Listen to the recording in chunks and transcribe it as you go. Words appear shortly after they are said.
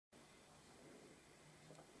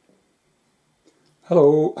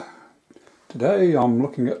Hello, today I'm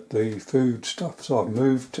looking at the foodstuffs I've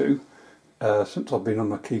moved to since I've been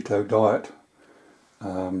on a keto diet.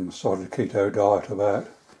 Started a keto diet about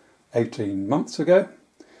 18 months ago,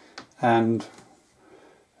 and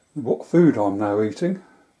what food I'm now eating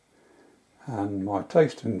and my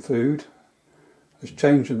taste in food has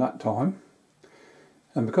changed in that time.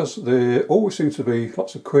 And because there always seems to be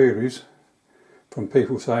lots of queries from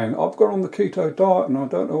people saying, I've gone on the keto diet and I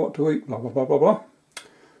don't know what to eat, blah, blah, blah, blah, blah.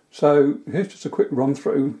 So here's just a quick run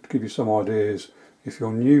through to give you some ideas if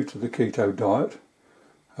you're new to the keto diet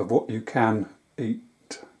of what you can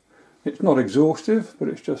eat. It's not exhaustive, but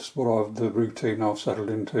it's just the routine I've settled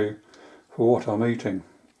into for what I'm eating.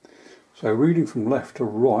 So reading from left to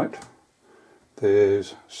right,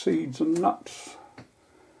 there's seeds and nuts.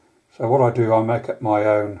 So what I do, I make up my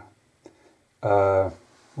own,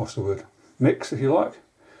 mix, if you like.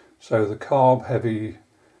 So the carb heavy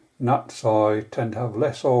nuts I tend to have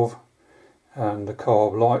less of, and the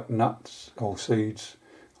carb light nuts or seeds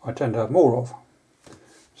I tend to have more of.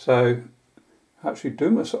 So actually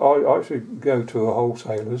I actually go to a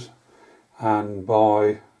wholesaler's and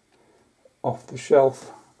buy off the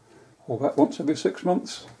shelf about once every 6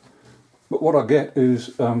 months. But what I get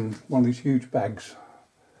is one of these huge bags.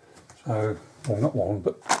 So, well, not one,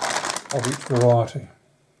 but of each variety.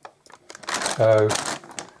 So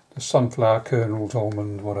the sunflower kernels,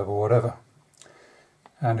 almonds, whatever.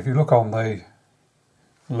 And if you look on the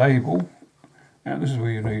label, and this is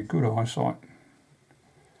where you need good eyesight,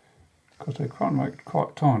 because they can't make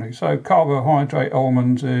quite tiny. So carbohydrate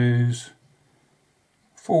almonds is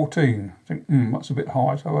 14. I think that's a bit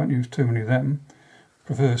high, so I won't use too many of them.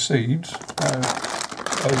 Prefer seeds. So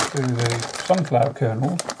go to the sunflower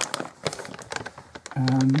kernels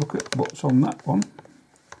and look at what's on that one.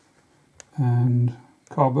 And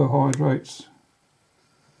carbohydrates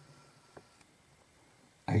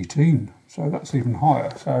 18, so that's even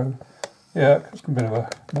higher. So yeah, it's a bit of a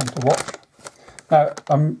one to watch. Now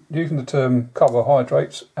I'm using the term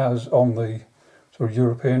carbohydrates as on the sort of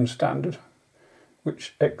European standard,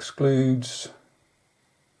 which excludes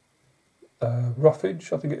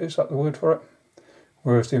roughage, I think it is that the word for it,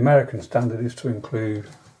 whereas the American standard is to include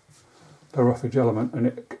the roughage element, and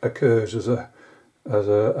it occurs as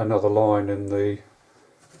another line in the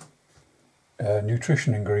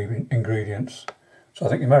nutrition ingredients. So I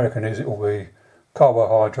think American it will be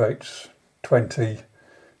carbohydrates 20,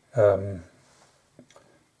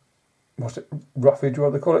 roughage,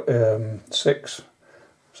 what they call it, 6.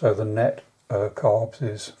 So the net carbs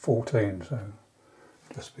is 14. So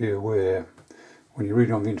just be aware when you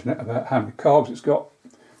read on the internet about how many carbs it's got,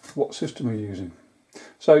 what system you're using.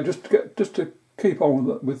 So just to keep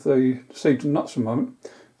on with the seeds and nuts for a moment,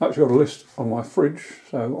 I've actually got a list on my fridge,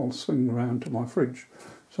 so I'll swing around to my fridge.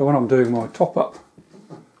 So when I'm doing my top up,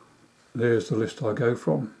 there's the list I go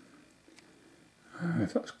from,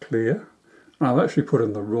 if that's clear. And I've actually put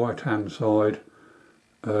on the right hand side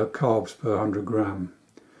carbs per 100 gram.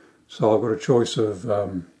 So I've got a choice of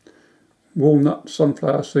walnuts,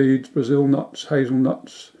 sunflower seeds, Brazil nuts,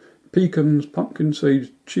 hazelnuts, pecans, pumpkin seeds,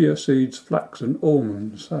 chia seeds, flax and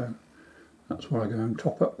almonds. So that's what I go and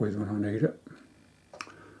top up with when I need it.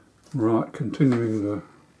 Right, continuing the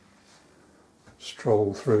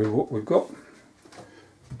stroll through what we've got.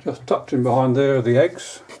 Just tucked in behind there are the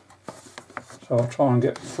eggs. So I'll try and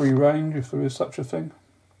get free range if there is such a thing.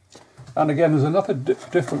 And again, there's another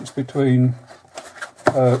difference between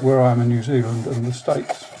where I am in New Zealand and the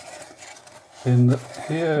States, in that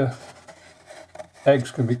here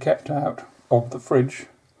eggs can be kept out of the fridge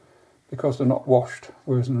because they're not washed,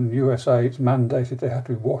 whereas in the USA it's mandated they have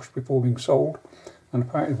to be washed before being sold, and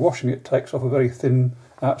apparently washing it takes off a very thin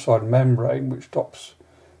outside membrane which stops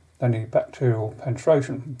any bacterial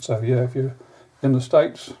penetration. So yeah, if you're in the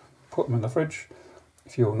States, put them in the fridge.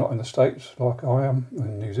 If you're not in the States, like I am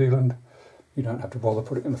in New Zealand, you don't have to bother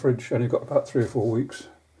putting it in the fridge, and you've got about 3 or 4 weeks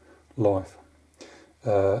life,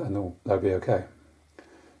 and they'll be okay.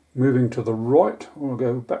 Moving to the right, we'll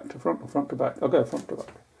go back to front or front to back. I'll go front to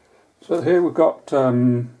back. So here we've got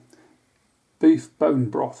beef bone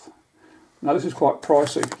broth. Now this is quite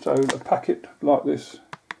pricey, so a packet like this,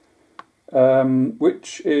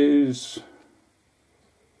 which is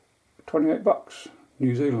 28 bucks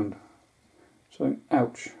New Zealand. So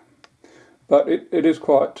ouch. But it is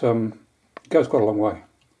quite, goes quite a long way,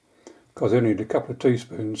 because you need a couple of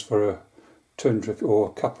teaspoons for a tin or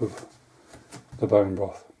a cup of the bone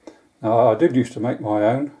broth. Now I did used to make my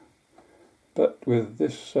own, but with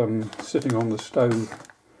this sitting on the stove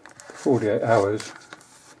for 48 hours,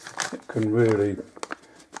 it can really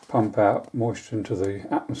pump out moisture into the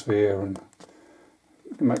atmosphere and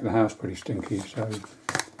can make the house pretty stinky. So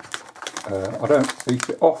I don't eat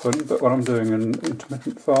it often, but when I'm doing an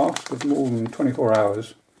intermittent fast of more than 24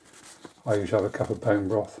 hours, I usually have a cup of bone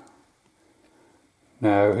broth.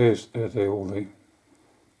 Now here's all the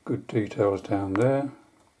good details down there.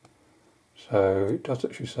 So it does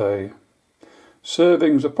actually say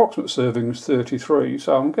servings, approximate servings 33,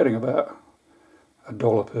 so I'm getting about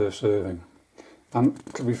 $1 per serving. And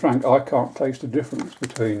to be frank, I can't taste the difference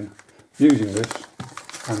between using this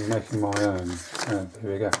and making my own. There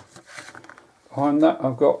we go. Behind that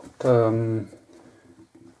I've got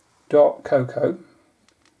dark cocoa,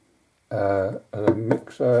 a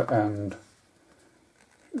mixer, and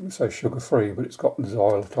it say sugar free, but it's got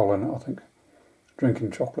xylitol in it, I think.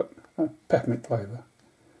 Drinking chocolate, peppermint flavour.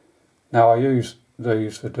 Now I use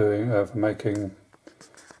these for making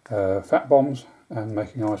fat bombs and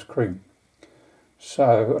making ice cream.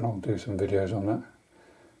 So, and I'll do some videos on that.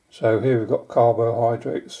 So here we've got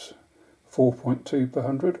carbohydrates, 4.2 per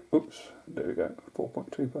 100. Oops, there we go,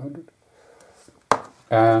 4.2 per 100.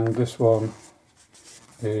 And this one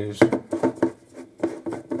is, does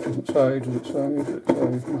it say,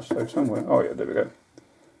 it must say somewhere. Oh yeah, there we go.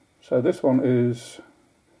 So this one is,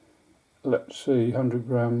 let's see, 100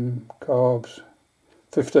 gram carbs,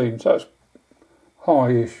 15, so it's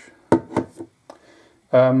high-ish.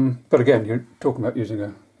 But again, you're talking about using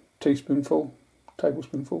a tablespoonful.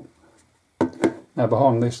 Now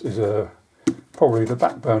behind this is probably the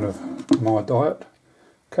backbone of my diet,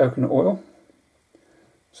 coconut oil.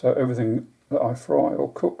 So everything that I fry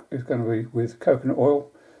or cook is going to be with coconut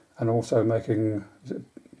oil, and also making, is it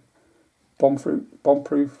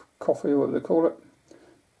bomb-proof coffee, or what do they call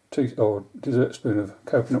it? Or dessert spoon of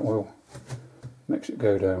coconut oil. Makes it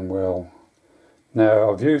go down well.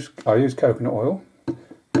 Now I use coconut oil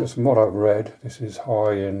because from what I've read, this is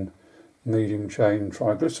high in medium chain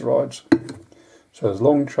triglycerides. So there's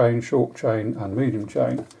long chain, short chain and medium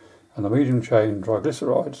chain, and the medium chain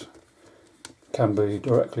triglycerides can be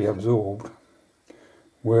directly absorbed,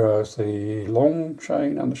 whereas the long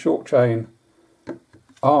chain and the short chain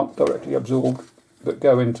aren't directly absorbed but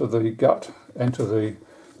go into the gut, enter the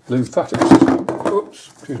lymphatic system,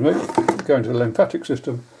 go into the lymphatic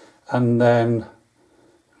system, and then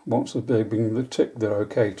once they've been the tick, they're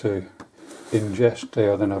okay to ingest. They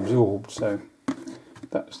are then absorbed. So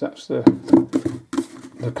that's the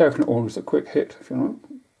coconut oil is a quick hit, if you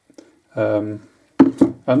like.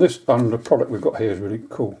 And the product we've got here is really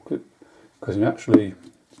cool because you actually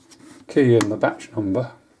key in the batch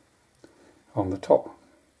number on the top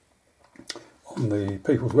on the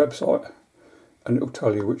people's website, and it'll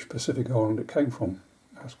tell you which Pacific island it came from.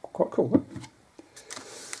 That's quite cool.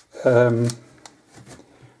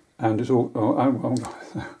 And it's all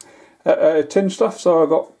tin stuff. So I've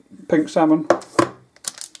got pink salmon,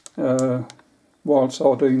 wild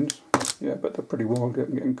sardines. Yeah, but they're pretty wild,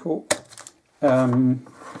 getting caught. And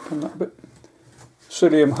that bit,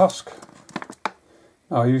 psyllium husk.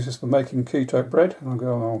 Now I use this for making keto bread, and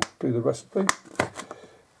I'll do the recipe.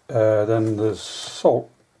 Then there's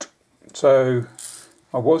salt. So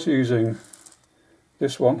I was using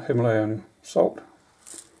this one, Himalayan salt,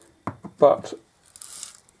 but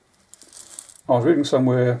I was reading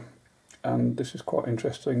somewhere, and this is quite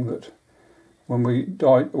interesting, that when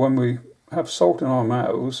we have salt in our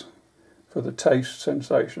mouths for the taste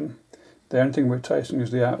sensation, the only thing we're tasting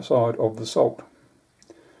is the outside of the salt.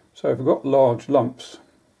 So if we've got large lumps,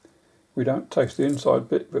 we don't taste the inside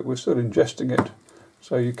bit, but we're still ingesting it.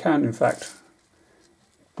 So you can, in fact,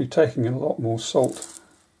 be taking in a lot more salt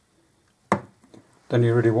than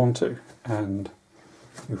you really want to, and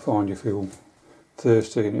you find you feel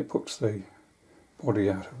thirsty, and it puts the body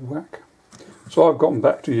out of whack. So I've gotten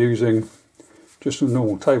back to using just a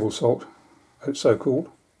normal table salt, it's so called.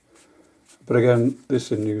 But again,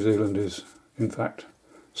 this in New Zealand is in fact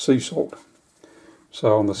sea salt.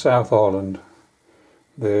 So on the South Island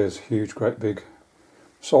there's huge, great big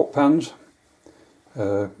salt pans.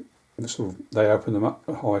 They open them up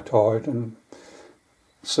at high tide and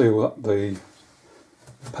seal up the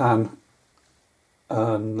pan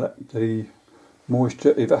and let the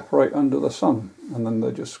moisture evaporate under the sun, and then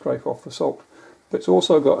they just scrape off the salt. But it's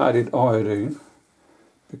also got added iodine,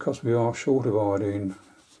 because we are short of iodine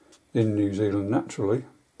in New Zealand naturally,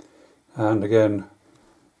 and again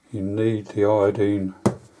you need the iodine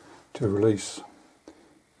to release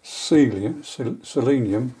selenium,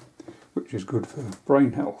 which is good for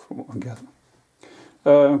brain health from what I gather.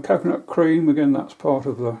 Coconut cream, again that's part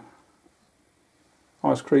of the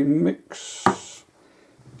ice cream mix.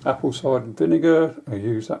 Apple cider vinegar, I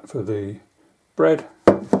use that for the bread.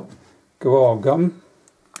 Guar gum,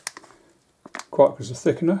 quite as a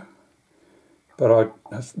thickener. But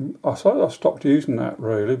I stopped using that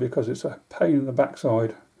really because it's a pain in the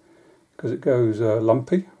backside, because it goes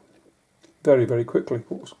lumpy very, very quickly,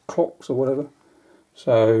 or clocks or whatever.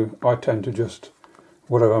 So I tend to just,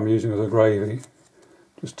 whatever I'm using as a gravy,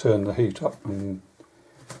 just turn the heat up and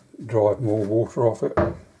drive more water off it.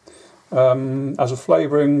 As a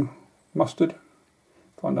flavouring, mustard,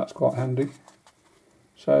 I find that's quite handy.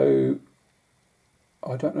 So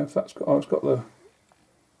I don't know if that's got, it's got the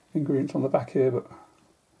ingredients on the back here, but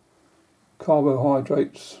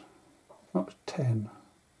carbohydrates, that's 10.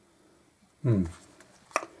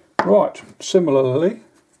 Right, similarly,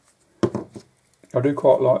 I do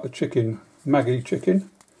quite like the chicken, Maggi chicken,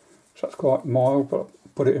 so that's quite mild, but I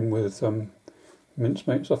put it in with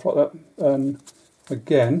mincemeat and stuff like that. And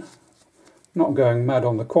again, not going mad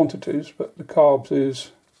on the quantities, but the carbs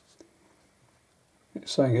is,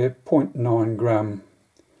 it's saying here 0.9 gram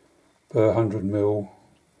per 100 ml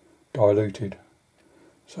diluted.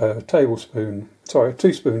 So a teaspoon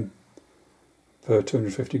per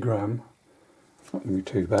 250 gram. It's not going to be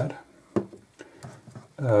too bad.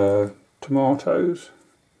 Tomatoes.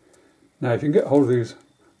 Now if you can get hold of these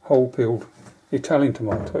whole peeled Italian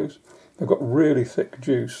tomatoes, they've got really thick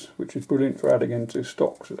juice, which is brilliant for adding into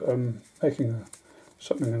stocks, making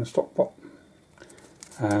something in a stock pot.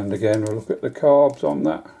 And again, we'll look at the carbs on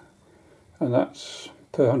that, and that's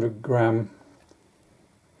per 100 gram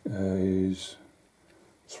is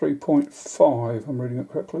 3.5, I'm reading it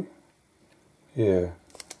correctly. Yeah.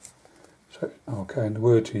 So, okay, and the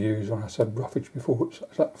word to use when I said roughage before,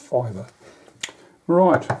 it's that fibre.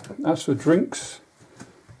 Right, as for drinks,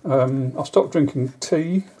 I stopped drinking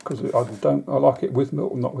tea because I like it with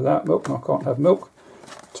milk, not without milk, and I can't have milk.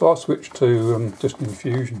 So I switched to just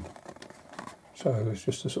infusion. So it's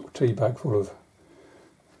just a sort of tea bag full of,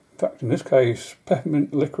 in fact in this case,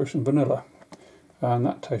 peppermint, licorice and vanilla. And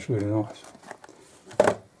that tastes really nice.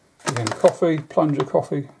 Again, coffee, plunger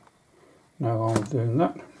coffee. No, I'm doing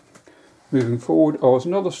that. Moving forward, there's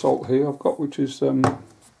another salt here I've got, which is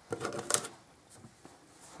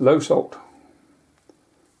low salt,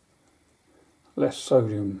 less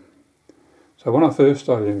sodium. So when I first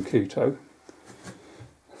started in keto,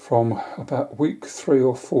 from about week 3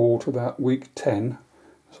 or 4 to about week 10,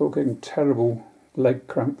 I started getting terrible leg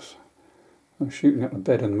cramps. I was shooting at the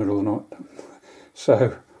bed in the middle of the night.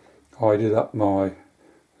 So I did up my,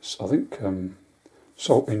 I think,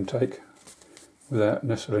 salt intake without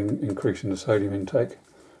necessarily increasing the sodium intake,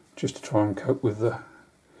 just to try and cope with the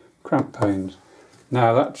cramp pains.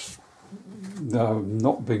 Now that's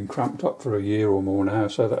not been cramped up for a year or more now,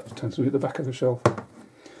 so that tends to be at the back of the shelf.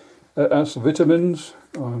 As for vitamins,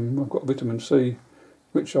 I've got vitamin C,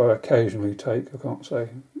 which I occasionally take, I can't say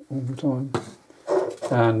all the time,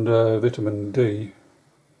 and vitamin D,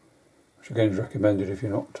 which again is recommended if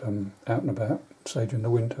you're not out and about, say during the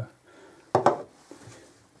winter.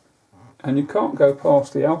 And you can't go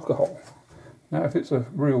past the alcohol. Now if it's a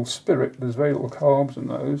real spirit, there's very little carbs in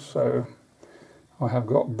those, so I have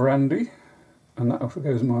got brandy, and that also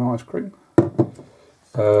goes in my ice cream.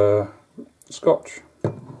 Scotch.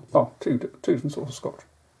 Two different sorts of scotch.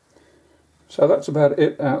 So that's about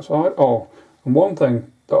it outside. And one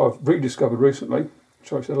thing that I've rediscovered recently,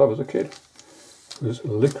 which I used to love as a kid, was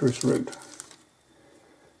licorice root,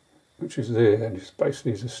 which is there, and it's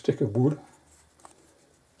basically a stick of wood,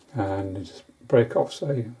 and you just break off,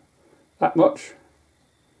 say, that much,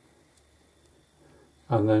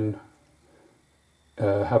 and then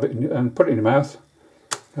have it and put it in your mouth,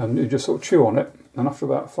 and you just sort of chew on it, and after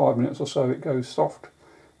about 5 minutes or so it goes soft,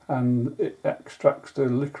 and it extracts the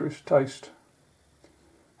licorice taste,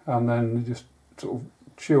 and then you just sort of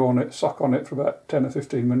chew on it, suck on it for about 10 or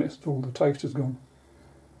 15 minutes till all the taste is gone.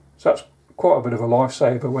 So that's quite a bit of a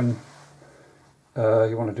lifesaver when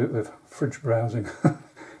you want to do it with fridge browsing.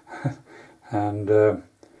 And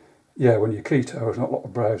yeah, when you're keto, there's not a lot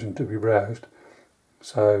of browsing to be browsed.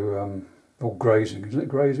 So, or grazing, isn't it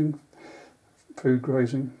grazing? Food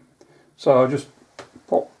grazing. So I just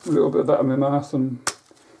pop a little bit of that in my mouth and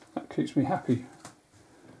that keeps me happy.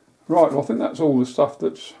 Right, well I think that's all the stuff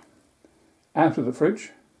that's out of the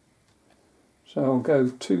fridge. So I'll go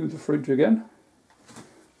to the fridge again.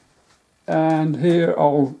 And here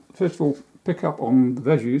I'll first of all pick up on the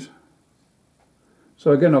veggies.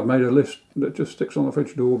 So again, I've made a list that just sticks on the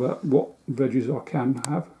fridge door about what veggies I can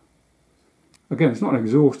have. Again, it's not an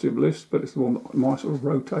exhaustive list, but it's the one that I might sort of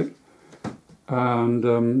rotate. And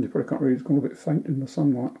you probably can't read, it's gone a bit faint in the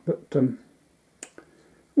sunlight. But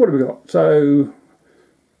what have we got? So,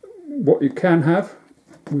 what you can have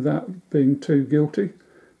without being too guilty.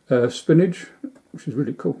 Spinach, which is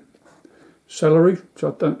really cool. Celery, which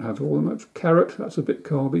I don't have all that much. Carrot, that's a bit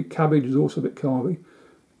carby. Cabbage is also a bit carby.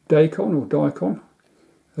 Daikon or daikon,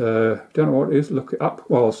 don't know what it is, look it up.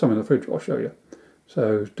 Well, some in the fridge, I'll show you.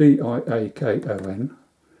 So Diakon.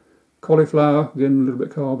 Cauliflower, again a little bit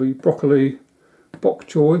carby. Broccoli, bok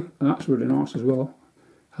choy, and that's really nice as well.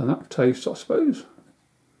 And that tastes, I suppose.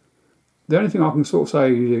 The only thing I can sort of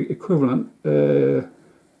say equivalent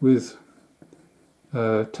with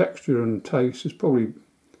texture and taste is probably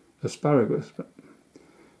asparagus. But,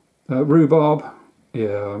 rhubarb,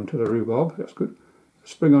 yeah, I'm to the rhubarb, that's good.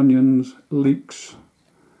 Spring onions, leeks,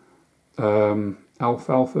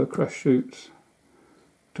 alfalfa, cress shoots,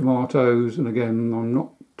 tomatoes, and again I'm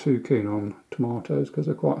not too keen on tomatoes because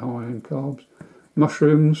they're quite high in carbs.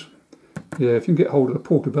 Mushrooms, yeah, if you can get hold of the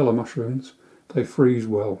portobello mushrooms, they freeze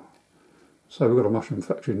well. So we've got a mushroom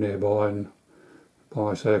factory nearby, and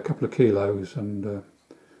buy say a couple of kilos and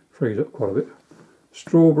freeze up quite a bit.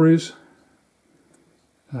 Strawberries,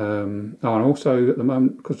 and also at the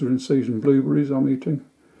moment, because we're in season, blueberries I'm eating.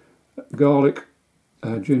 Garlic,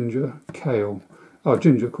 ginger, kale. Oh,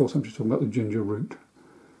 ginger, of course, I'm just talking about the ginger root.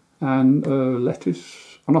 And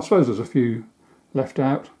lettuce, and I suppose there's a few left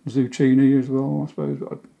out. Zucchini as well, I suppose,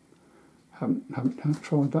 but I haven't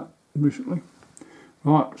tried that recently.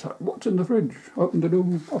 Right, so what's in the fridge? Open the door.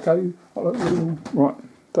 Okay, I'll open the door. Right,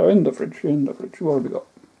 so in the fridge, what have we got?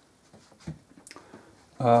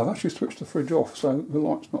 I've actually switched the fridge off, so the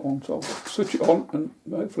light's not on, so I'll switch it on and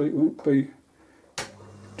hopefully it won't be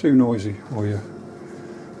too noisy for you.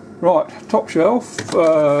 Right, top shelf,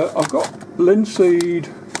 I've got linseed,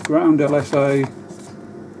 ground LSA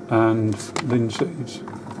and linseeds.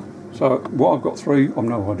 So what I've got 3, I've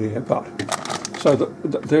no idea, but so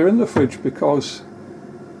they're in the fridge because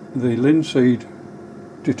the linseed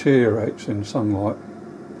deteriorates in sunlight,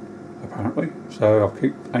 apparently. So I'll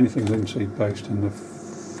keep anything linseed based in the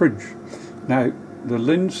fridge. Now the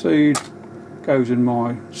linseed goes in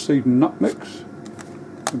my seed and nut mix.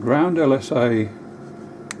 The ground LSA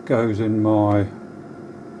goes in my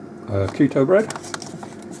keto bread,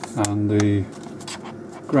 and the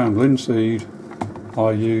ground linseed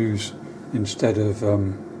I use instead of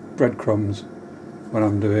breadcrumbs when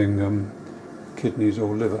I'm doing kidneys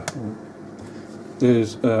or liver.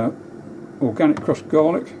 There's organic crushed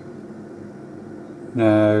garlic.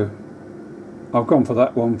 Now I've gone for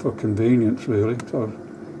that one for convenience really. So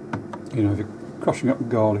you know, if you're crushing up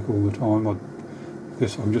garlic all the time, I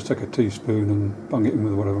can just take a teaspoon and bung it in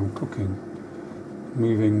with whatever I'm cooking.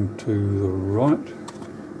 Moving to the right,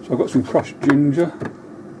 so I've got some crushed ginger.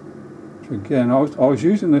 So again, I was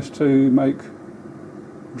using this to make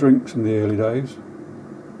drinks in the early days.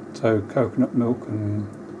 So coconut milk and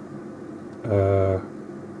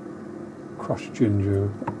crushed ginger,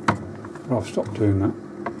 but I've stopped doing that.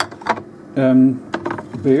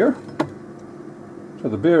 Beer. So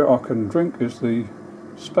the beer I can drink is the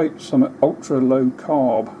Spate Summit Ultra Low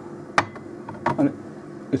Carb, and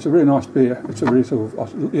it's a really nice beer. It's a really sort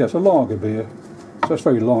of, yeah, it's a lager beer, so it's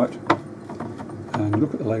very light. And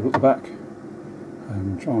look at the label at the back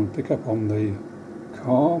and try and pick up on the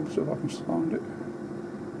carbs if I can find it.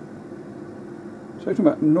 So it's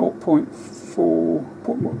about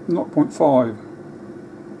 0.5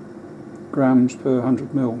 grams per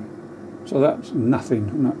 100 ml. So that's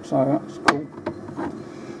nothing, so that's cool.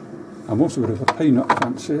 I'm also a bit of a peanut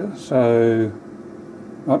fancier, so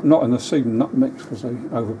not in the seed and nut mix because they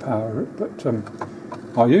overpower it, but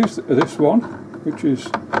I use this one, which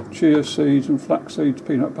is chia seeds and flax seeds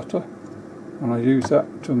peanut butter, and I use that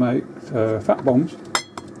to make fat bombs,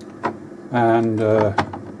 and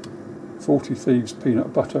 40 Thieves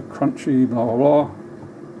peanut butter crunchy blah blah blah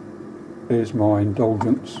is my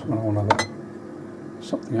indulgence when I want to have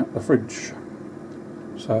something out the fridge.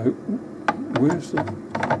 So where's the,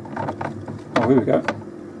 oh here we go,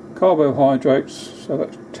 carbohydrates, so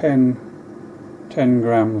that's 10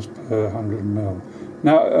 grams per 100 ml.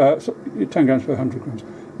 Now, 10 grams per 100 grams.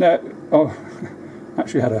 Now, I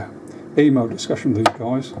actually had a email discussion with these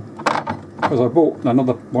guys because I bought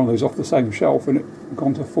another one of these off the same shelf and it had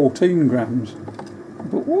gone to 14 grams. I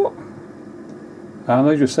thought, what? And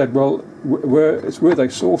they just said, well, it's where they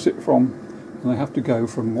source it from, and they have to go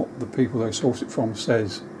from what the people they source it from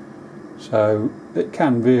says. So it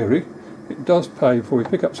can vary. It does pay before you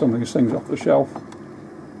pick up some of these things off the shelf.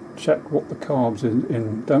 Check what the carbs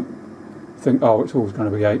in. Don't think, oh, it's always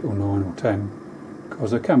going to be 8 or 9 or 10,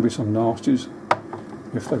 because there can be some nasties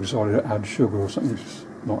if they've decided to add sugar or something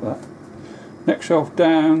like that. Next shelf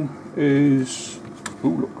down is, oh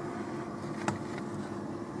look,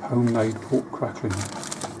 homemade pork crackling.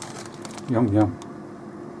 Yum yum.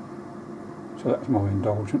 So that's my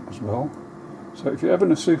indulgent as well. So if you're ever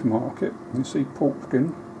in a supermarket and you see pork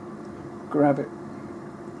skin, grab it.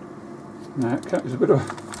 Now it's a bit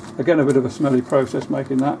of, again, a bit of a smelly process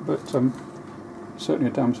making that, but certainly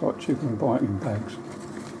a damn sight cheaper than buying it in bags.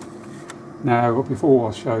 Now, before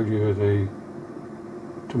I show you the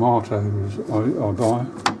tomatoes I buy,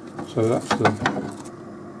 so that's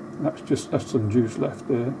some juice left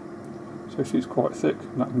there. So she's quite thick,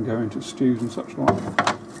 and that can go into stews and such like.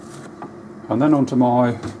 And then onto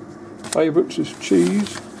my favourites is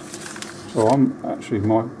cheese. So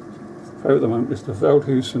my favourite at the moment is the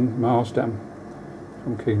Veldhusen Maasdam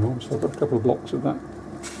from Quinoa. So I've got a couple of blocks of that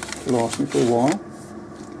to last me for a while.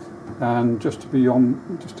 And just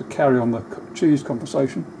to carry on the cheese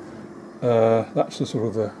conversation, that's the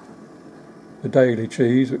sort of the daily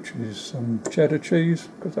cheese, which is some cheddar cheese,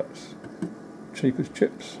 because that's cheap as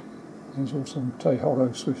chips. There's also some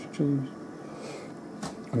Tejolo Swiss cheese.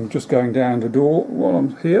 I'm just going down the door while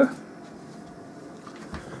I'm here.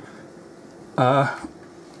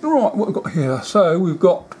 Right, what we've got here? So we've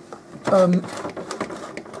got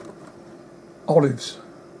olives.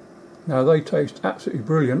 Now they taste absolutely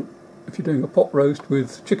brilliant if you're doing a pot roast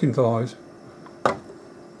with chicken thighs.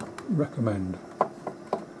 Recommend.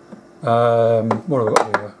 What have I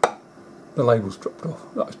got here? The label's dropped off.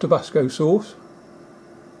 That's Tabasco sauce.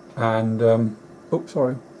 And oh,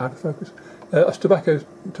 sorry, out of focus. That's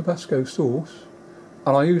Tabasco sauce,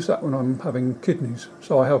 and I use that when I'm having kidneys.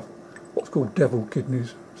 So I have what's called deviled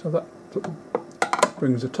kidneys. So that sort of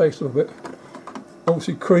brings the taste a little bit.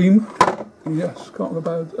 Obviously cream, yes, can't go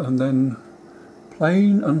bad. And then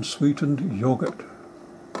plain unsweetened yoghurt.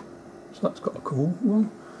 So that's got a cool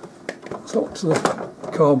one. So what's the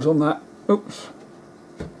carbs on that? Oops.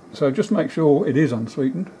 So just make sure it is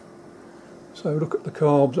unsweetened. So look at the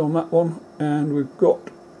carbs on that one, and we've got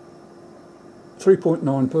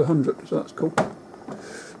 3.9 per 100, so that's cool.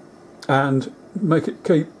 And make it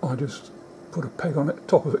keep, I just put a peg on it,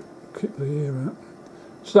 top of it, keep the air out.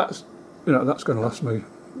 So that's, that's going to last me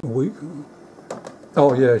a week.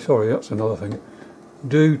 Oh yeah, sorry, that's another thing.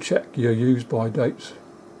 Do check your use by dates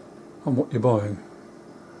on what you're buying.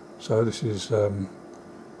 So this is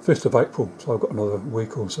 5th of April, so I've got another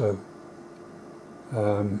week or so.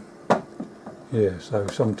 Yeah, so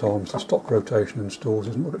sometimes the stock rotation in stores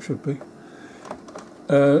isn't what it should be.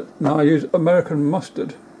 Now I use American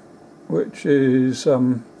mustard, which is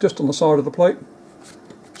just on the side of the plate,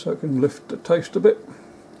 so it can lift the taste a bit.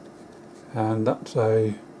 And that's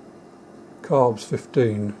a carbs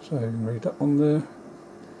 15, so you can read that one there.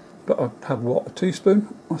 But I've had what, a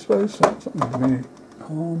teaspoon, I suppose, so that's not going to be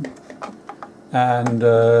harm. And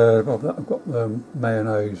above that I've got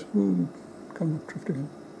mayonnaise. Ooh, come on, drift again.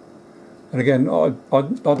 And again, I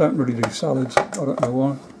don't really do salads, I don't know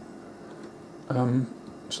why.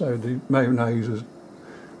 So the mayonnaise is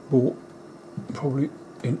bought probably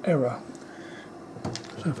in error.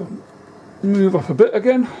 So if I move up a bit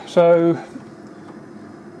again, so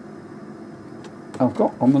I've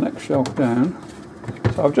got on the next shelf down,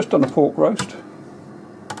 so I've just done a pork roast.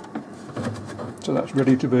 So that's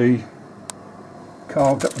ready to be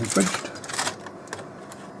carved up and finished.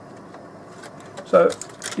 So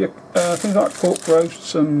yeah, things like pork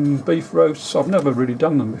roasts and beef roasts, I've never really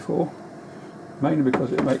done them before, mainly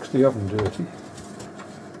because it makes the oven dirty.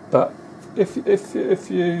 But if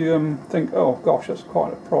you think, oh gosh, that's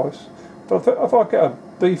quite a price, but if I get a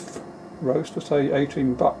beef roast for say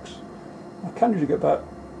 $18, I can usually get about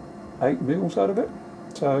 8 meals out of it.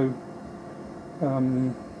 So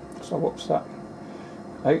so what's that?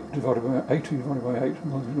 8 divided by 80 divided by 8.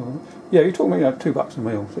 Yeah, you're talking about $2 a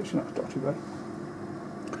meal, so it's not too bad.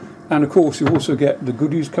 And of course you also get the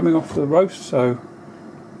goodies coming off the roast, so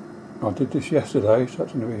I did this yesterday, so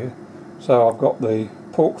that's going to be here. So I've got the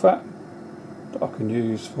pork fat that I can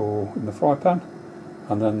use in the fry pan,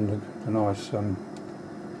 and then the nice,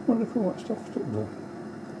 what do they call that stuff?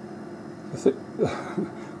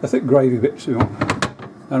 The thick gravy bits you want.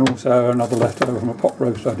 And also another leftover from a pot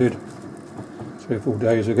roast I did 3 or 4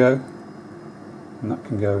 days ago, and that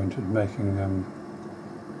can go into making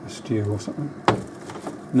a stew or something.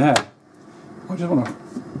 Now, I just want to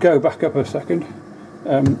go back up a second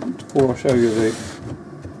before I show you the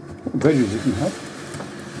veggies you can have.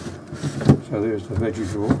 So there's the veggie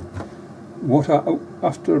drawer.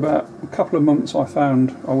 After about a couple of months, I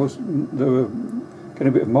found they were getting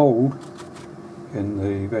a bit of mould in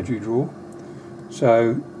the veggie drawer.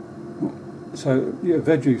 So yeah,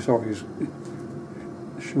 veggie, sorry, is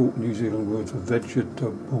short New Zealand word for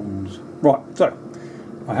vegetables. Right, so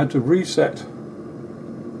I had to reset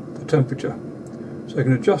the temperature. So you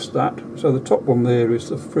can adjust that. So the top one there is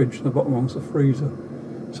the fridge and the bottom one's the freezer.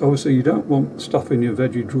 So obviously you don't want stuff in your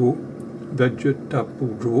veggie drawer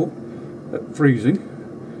vegetable drawer at freezing,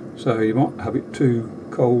 so you might have it too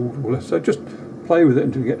cold or less. So just play with it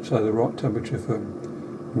until you get to the right temperature for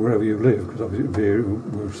wherever you live, because obviously it varies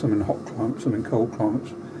with some in hot climates, some in cold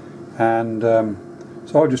climates. And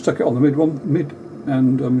so I just stuck it on the mid,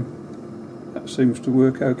 and that seems to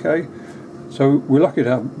work okay. So we're lucky to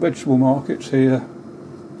have vegetable markets here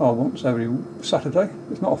once every Saturday.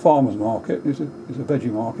 It's not a farmer's market, it's a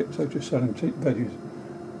veggie market, so just selling cheap veggies.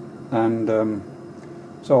 And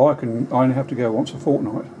so I only have to go once a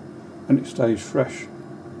fortnight, and it stays fresh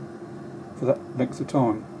for that length of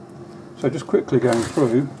time. So just quickly going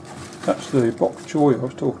through, that's the bok choy I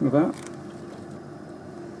was talking about.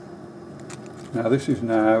 Now this is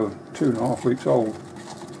now 2.5 weeks old,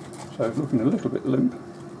 so it's looking a little bit limp.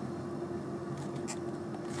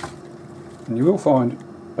 And you will find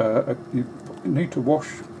you need to wash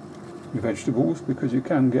your vegetables, because you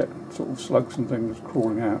can get sort of slugs and things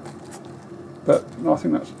crawling out. But I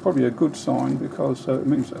think that's probably a good sign, because it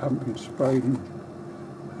means they haven't been sprayed and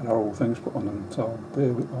had horrible things put on them. So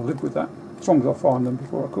I'll live with that, as long as I find them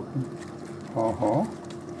before I cook them.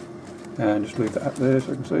 And just leave that out there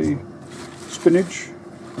so you can see. Spinach,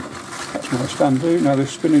 that's my stand-do. Now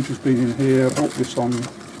this spinach has been in here. I bought this on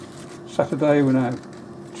Saturday, we're now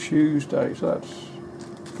Tuesday, so that's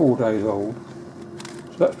 4 days old.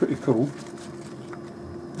 So that's pretty cool.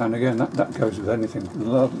 And again, that goes with anything. I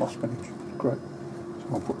love my spinach, it's great. So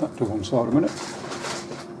I'll put that to one side a minute.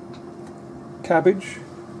 Cabbage.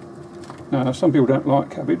 Now some people don't like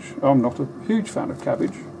cabbage. I'm not a huge fan of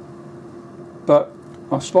cabbage, but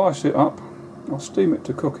I slice it up, I'll steam it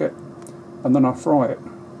to cook it, and then I fry it.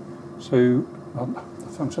 So,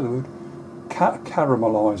 if I say the word,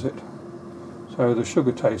 caramelise it. So the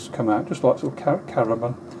sugar tastes come out, just like sort of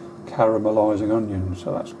caramelising onions.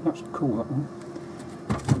 So that's cool, that one.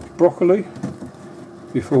 Broccoli.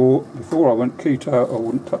 Before I went keto, I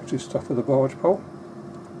wouldn't touch this stuff with a barge pole,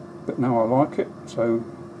 but now I like it. So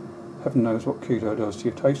heaven knows what keto does to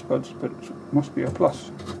your taste buds, but it must be a plus.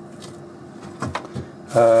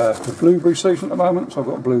 The blueberry season at the moment, so I've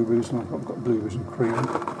got blueberries, and I've got blueberries and cream.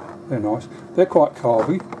 They're nice. They're quite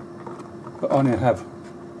carby, but I only have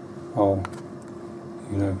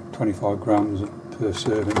 25 grams per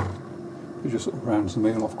serving. It just sort of rounds the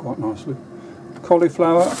meal off quite nicely.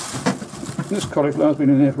 Cauliflower. This cauliflower's been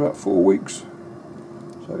in here for about 4 weeks,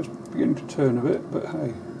 so it's beginning to turn a bit, but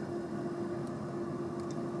hey.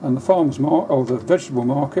 And the vegetable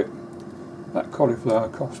market, that cauliflower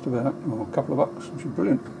cost about a couple of bucks, which is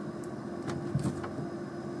brilliant.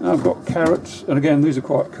 And I've got carrots, and again these are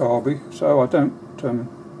quite carby, so I don't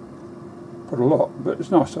put a lot, but it's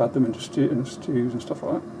nice to add them into stews and stuff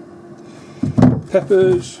like that.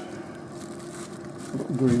 Peppers, I've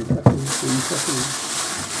got green peppers,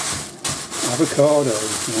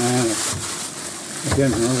 avocados. Yeah.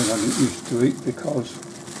 Again, another thing I didn't used to eat because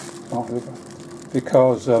I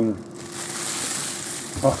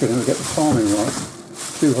could never get the timing right.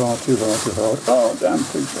 Too hard. Oh, damn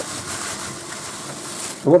pizza.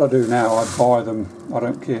 So what I do now, I buy them. I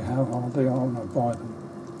don't care how hard they are, and I buy them.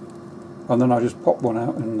 And then I just pop one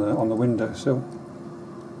out on the windowsill,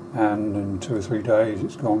 and in 2 or 3 days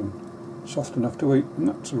it's gone soft enough to eat, and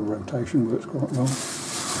that sort of rotation works quite well.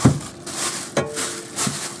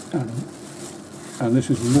 And this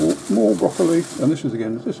is more broccoli, and this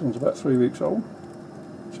one's about 3 weeks old,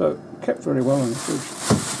 so kept very well in the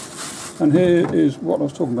fridge. And here is what I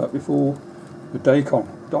was talking about before, the daikon,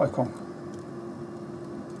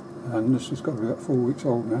 and this has got to be about 4 weeks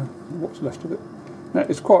old now, what's left of it. Now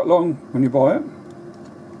it's quite long when you buy it.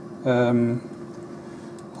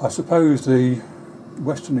 I suppose the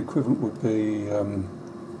Western equivalent would be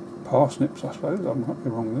parsnips, I suppose, I might be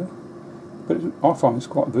wrong there. But I find it's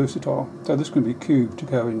quite versatile. So this can be cubed to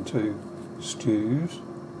go into stews.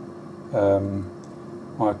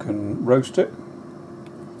 I can roast it,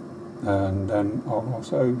 and then I'll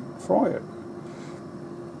also fry it.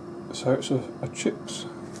 So it's a chips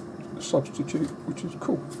substitute, which is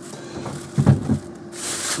cool.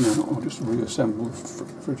 Now I'll just reassemble the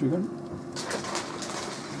fridge again.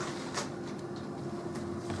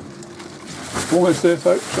 Almost there,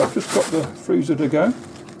 folks. I've just got the freezer to go.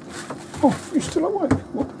 Oh, you're still awake.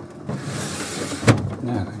 What?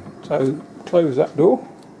 Now then, so close that door.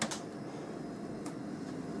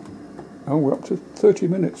 Oh, we're up to 30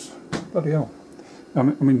 minutes. Bloody hell. I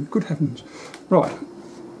mean, good heavens. Right.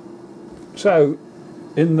 So,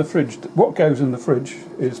 in the fridge, what goes in the fridge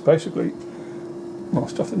is basically, well,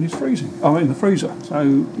 stuff that needs freezing. Oh, in the freezer. So,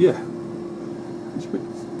 yeah, it's a bit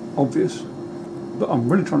obvious. But I'm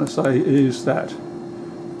really trying to say is that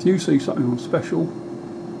if you see something on special,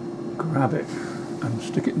 grab it. and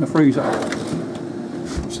stick it in the freezer.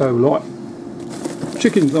 So like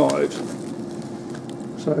chicken thighs,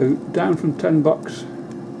 so down from $10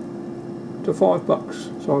 to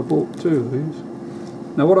 $5. So I bought 2 of these.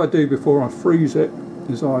 Now what I do before I freeze it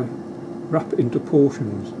is I wrap it into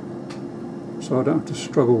portions, so I don't have to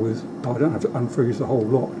struggle with, I don't have to unfreeze the whole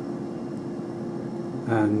lot.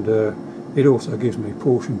 And it also gives me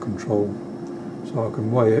portion control, so I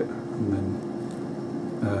can weigh it, and then,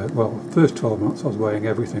 well, first 12 months I was weighing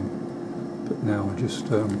everything, but now I just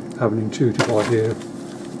have an intuitive idea of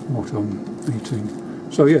what I'm eating.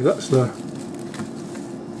 So yeah, that's the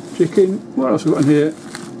chicken. What else have we got in here?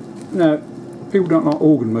 Now, people don't like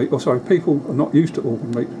organ meat, or sorry, people are not used to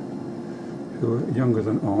organ meat who are younger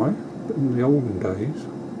than I, but in the olden days,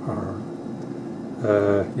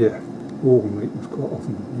 yeah, organ meat was quite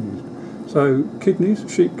often used. So kidneys,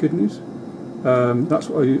 sheep kidneys, that's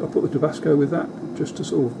what I put the Tabasco with that, just to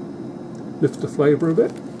sort of lift the flavour a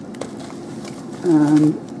bit.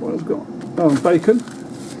 And what else got? Oh, bacon.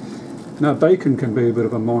 Now bacon can be a bit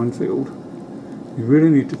of a minefield. You really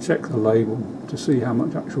need to check the label to see how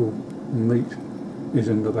much actual meat is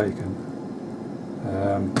in the bacon.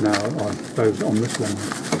 Now I suppose on this one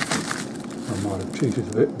I might have cheated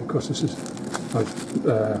a bit, because this is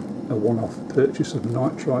a one-off purchase of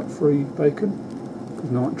nitrite-free bacon,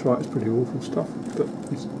 because nitrite is pretty awful stuff, but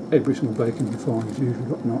every single bacon you find has usually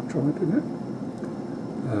got nitrite in it.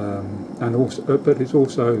 And also, but it's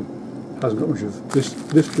also hasn't got much of this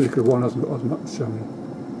particular one hasn't got as much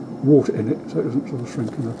water in it, so it doesn't sort of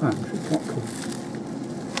shrink in the pan, which is quite cool.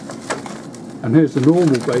 And here's the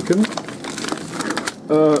normal bacon,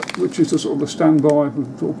 which is the sort of the standby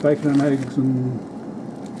with sort of bacon and eggs and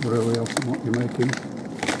whatever else you might be making.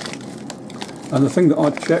 And the thing that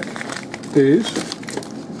I check is,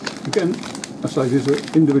 again, I say these are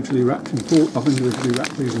individually wrapped these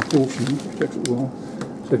in portions, which takes a while.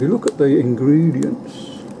 So if you look at the ingredients,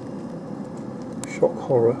 shock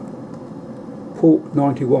horror, pork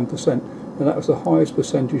 91%, and that was the highest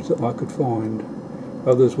percentage that I could find.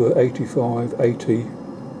 Others were 85, 80.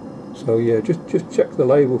 So yeah, just check the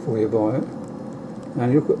label before you buy it.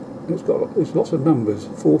 And you look at, there's lots of numbers: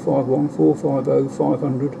 451, 450,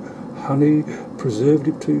 500, honey,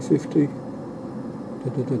 preservative 250.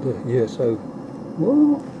 Yeah, so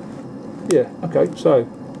well, yeah, okay. So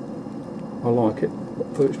I like it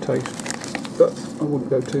for its taste, but I wouldn't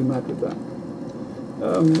go too mad with that.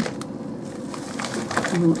 I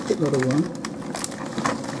might put that away.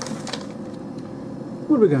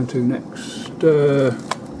 What are we going to next?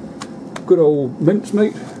 Good old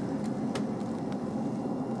mincemeat,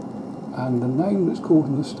 and the name that's called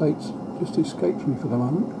in the States just escapes me for the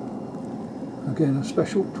moment. Again, a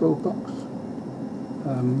special, $12.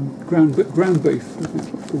 Ground beef, I think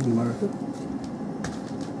it's what's called in America.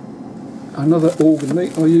 Another organ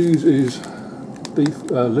meat I use is beef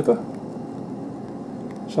liver.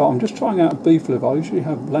 So I'm just trying out beef liver. I usually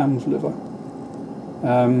have lamb's liver.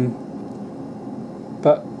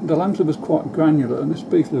 But the lamb's liver is quite granular, and this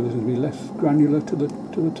beef liver is going to be less granular to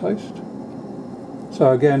the taste.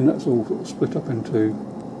 So again, that's all sort of split up into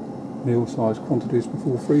meal-sized quantities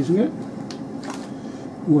before freezing it.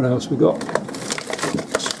 What else we got?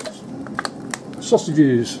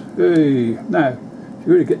 Sausages. Hey. Now, if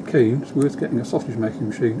you really get keen, it's worth getting a sausage making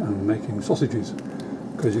machine and making sausages,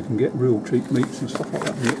 because you can get real cheap meats and stuff like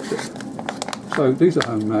that and mix it. So these are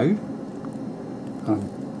homemade. I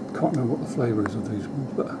can't remember what the flavour is of these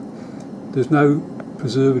ones, but there's no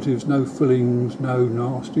preservatives, no fillings, no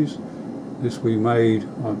nasties. This we made,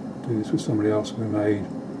 I do this with somebody else, we made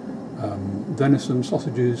venison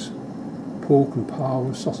sausages, pork and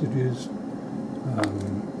parva sausages.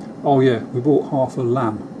 Oh yeah, we bought half a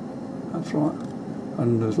lamb, that's right,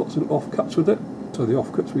 and there's lots of offcuts with it, so the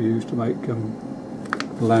offcuts we use to make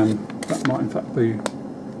lamb, that might in fact be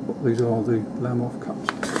what these are, the lamb offcuts.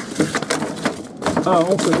 Oh,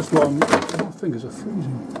 also this one, my fingers are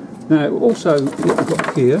freezing. Now also what we've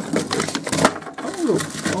got here, oh look,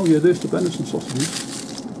 oh yeah, there's the venison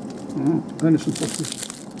sausages. Venison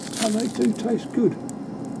sausages, and they do taste good.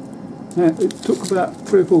 Now it took about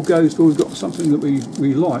 3 or 4 goes before we got something that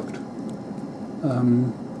we liked,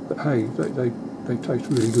 but hey, they taste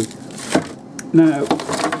really good. Now,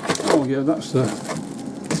 oh yeah, that's the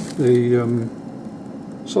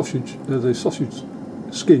sausage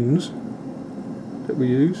skins that we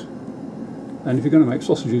use. And if you're going to make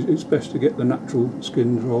sausages, it's best to get the natural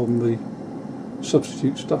skins rather than the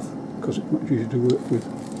substitute stuff, because it's much easier to work with.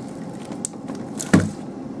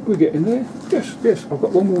 We get in there? Yes, I've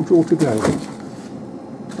got one more drawer to go.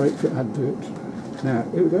 Break it, add to it. Now,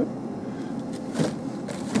 here we go.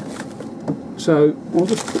 So, I'll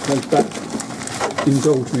just put those back.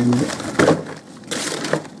 indulge me in it.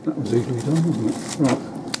 That was easily done, wasn't it? Right.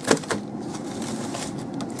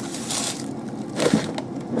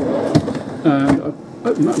 And I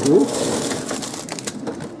open that door.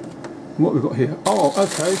 And what we've got here? Oh,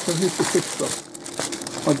 okay. So here's the fish stuff.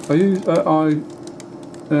 I eat,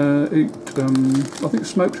 I think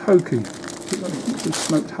smoked hoki. I think it's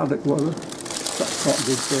smoked haddock, whatever. That's quite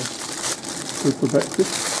good for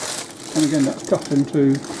breakfast. And again, that's cut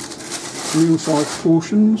into real size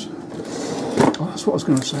portions. Oh, that's what I was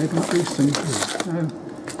going to say about these things. Now,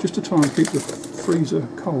 just to try and keep the freezer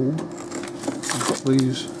cold, I've got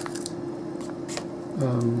these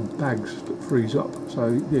bags that freeze up. So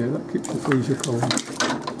yeah, that keeps the freezer cold,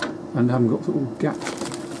 and I haven't got little gaps.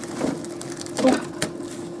 Oh,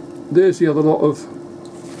 there's the other lot of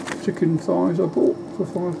chicken thighs I bought for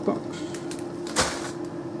 $5.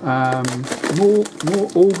 More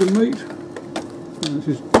organ meat. And this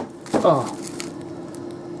is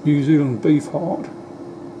New Zealand beef heart,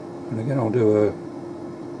 and again I'll do a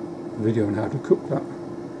video on how to cook that.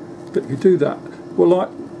 But you do that, well, like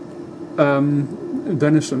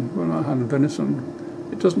venison. When I had venison,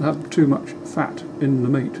 it doesn't have too much fat in the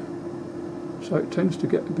meat, so it tends to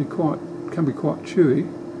can be quite chewy.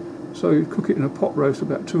 So you cook it in a pot roast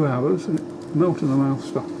about 2 hours, and it melts in the mouth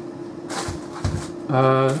stuff.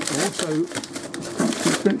 Also,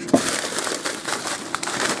 pinch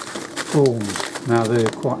prawns. Now they're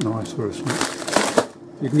quite nice for a snack.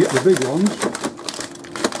 You can get the big ones,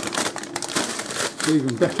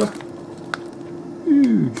 even better.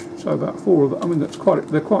 Huge. So about 4 of them. I mean, they're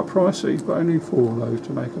quite pricey, but I need 4 of those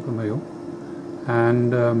to make up a meal.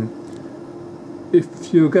 And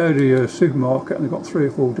if you go to your supermarket and they've got 3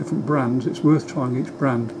 or 4 different brands, it's worth trying each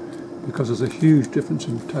brand because there's a huge difference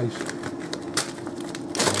in taste.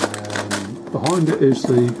 Behind it is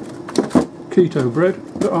the keto bread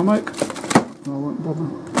that I make. I won't bother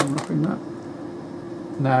unwrapping that.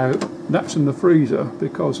 Now that's in the freezer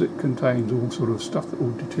because it contains all sort of stuff that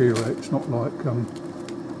will deteriorate. It's not like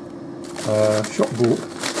shop bought.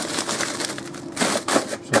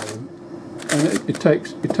 So, and it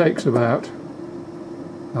takes about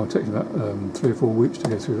 3 or 4 weeks to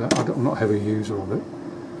go through that. I'm not a heavy user of it.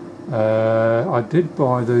 I did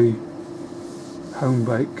buy the home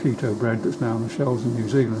baked keto bread that's now on the shelves in New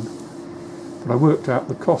Zealand, but I worked out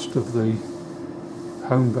the cost of the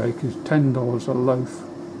home bake is $10 a loaf,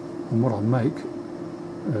 and what I make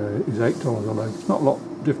is $8 a loaf. It's not a lot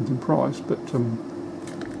different in price, but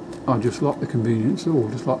I just like the convenience, or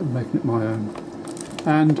just like making it my own.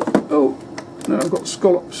 And now I've got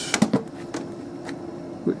scallops,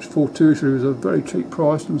 which for Tuesday is a very cheap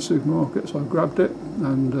price in the supermarket, so I grabbed it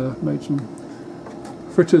and made some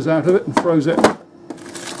fritters out of it and froze it.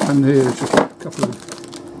 And here's just a couple of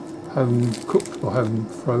home cooked or home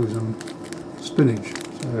frozen spinach.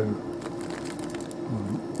 So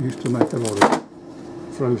I used to make a lot of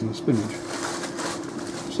frozen spinach.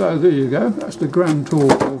 So there you go, that's the grand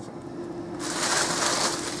tour of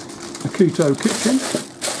the keto kitchen,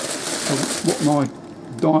 what my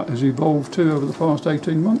diet has evolved to over the past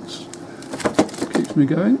 18 months. Keeps me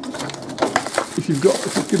going. If you've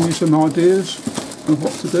given me some ideas of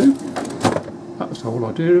what to do, that was the whole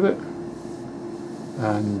idea of it,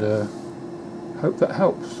 and hope that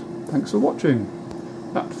helps. Thanks for watching.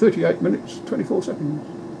 At 38 minutes 24 seconds.